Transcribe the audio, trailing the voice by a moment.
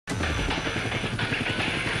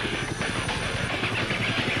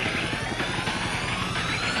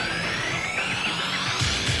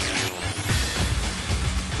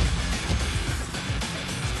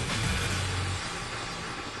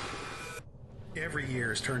Every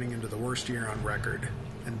year is turning into the worst year on record,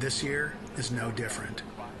 and this year is no different.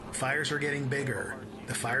 Fires are getting bigger,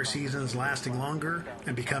 the fire season is lasting longer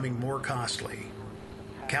and becoming more costly.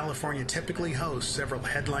 California typically hosts several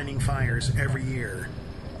headlining fires every year,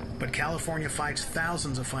 but California fights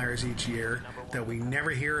thousands of fires each year that we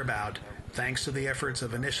never hear about thanks to the efforts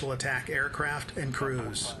of initial attack aircraft and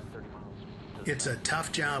crews. It's a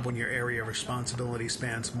tough job when your area of responsibility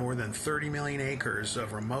spans more than 30 million acres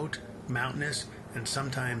of remote, mountainous, and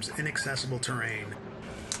sometimes inaccessible terrain.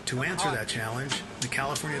 To answer that challenge, the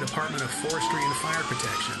California Department of Forestry and Fire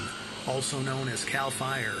Protection, also known as CAL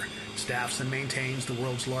FIRE, staffs and maintains the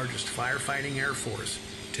world's largest firefighting air force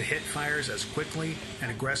to hit fires as quickly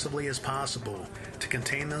and aggressively as possible to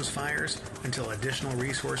contain those fires until additional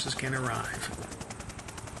resources can arrive.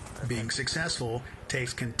 Being successful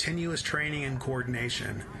takes continuous training and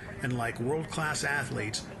coordination, and like world-class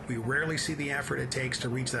athletes, we rarely see the effort it takes to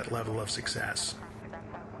reach that level of success.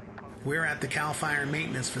 We're at the CAL FIRE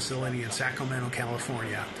maintenance facility in Sacramento,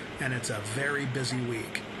 California, and it's a very busy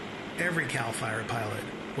week. Every CAL FIRE pilot,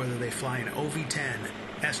 whether they fly an OV-10,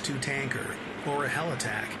 S-2 tanker, or a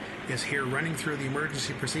helitac, is here running through the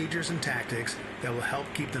emergency procedures and tactics that will help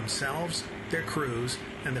keep themselves, their crews,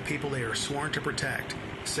 and the people they are sworn to protect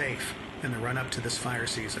safe in the run-up to this fire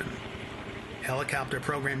season. Helicopter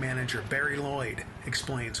Program Manager Barry Lloyd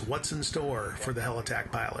explains what's in store for the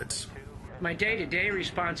helitac pilots. My day-to-day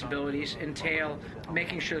responsibilities entail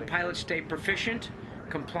making sure the pilots stay proficient,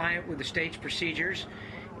 compliant with the state's procedures,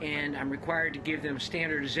 and I'm required to give them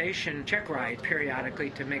standardization check rides periodically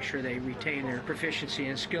to make sure they retain their proficiency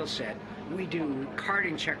and skill set. We do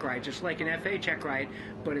karting check rides. It's like an FA check ride,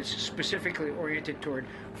 but it's specifically oriented toward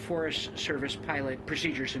Forest Service pilot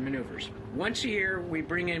procedures and maneuvers. Once a year, we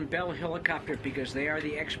bring in Bell Helicopter because they are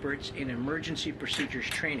the experts in emergency procedures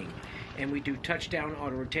training, and we do touchdown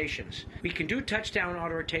auto rotations. We can do touchdown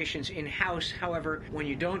auto rotations in-house. However, when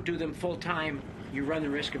you don't do them full-time, you run the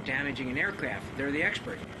risk of damaging an aircraft. They're the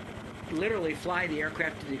expert. Literally fly the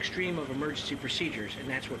aircraft to the extreme of emergency procedures, and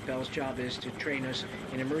that's what Bell's job is, to train us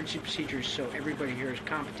in emergency procedures so everybody here is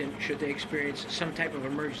competent. Should they experience some type of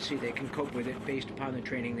emergency, they can cope with it based upon the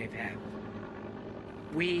training they've had.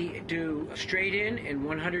 We do straight in and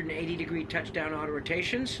 180-degree touchdown auto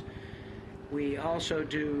rotations. We also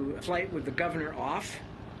do flight with the governor off,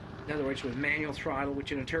 in other words with manual throttle,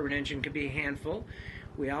 which in a turbine engine can be a handful.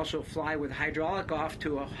 We also fly with hydraulic off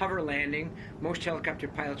to a hover landing. Most helicopter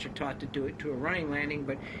pilots are taught to do it to a running landing,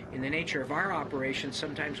 but in the nature of our operation,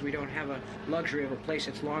 sometimes we don't have a luxury of a place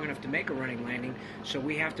that's long enough to make a running landing, so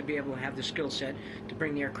we have to be able to have the skill set to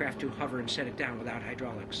bring the aircraft to hover and set it down without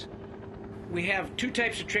hydraulics. We have two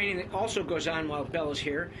types of training that also goes on while Bell is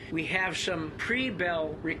here. We have some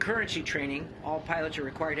pre-Bell recurrency training. All pilots are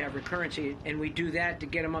required to have recurrency, and we do that to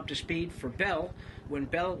get them up to speed for Bell. When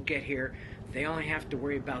Bell get here, they only have to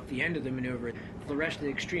worry about the end of the maneuver. The rest of the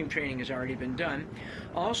extreme training has already been done.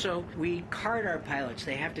 Also, we card our pilots.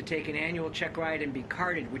 They have to take an annual check ride and be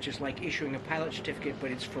carded, which is like issuing a pilot certificate,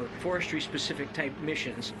 but it's for forestry-specific type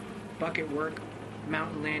missions. Bucket work,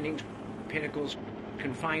 mountain landings, pinnacles,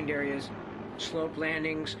 confined areas, slope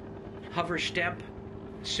landings, hover step,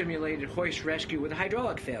 simulated hoist rescue with a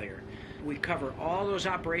hydraulic failure. We cover all those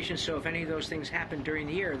operations, so if any of those things happen during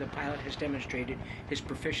the year, the pilot has demonstrated his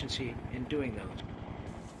proficiency in doing those.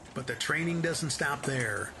 But the training doesn't stop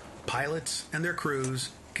there. Pilots and their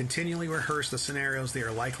crews continually rehearse the scenarios they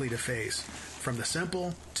are likely to face, from the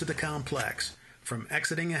simple to the complex, from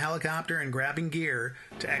exiting a helicopter and grabbing gear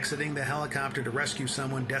to exiting the helicopter to rescue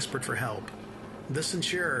someone desperate for help. This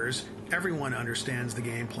ensures everyone understands the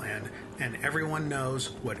game plan and everyone knows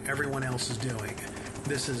what everyone else is doing.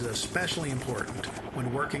 This is especially important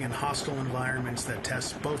when working in hostile environments that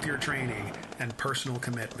test both your training and personal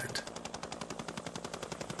commitment.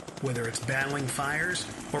 Whether it's battling fires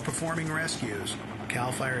or performing rescues,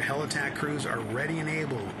 CAL FIRE helitac crews are ready and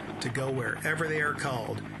able to go wherever they are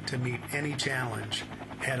called to meet any challenge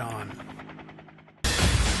head on.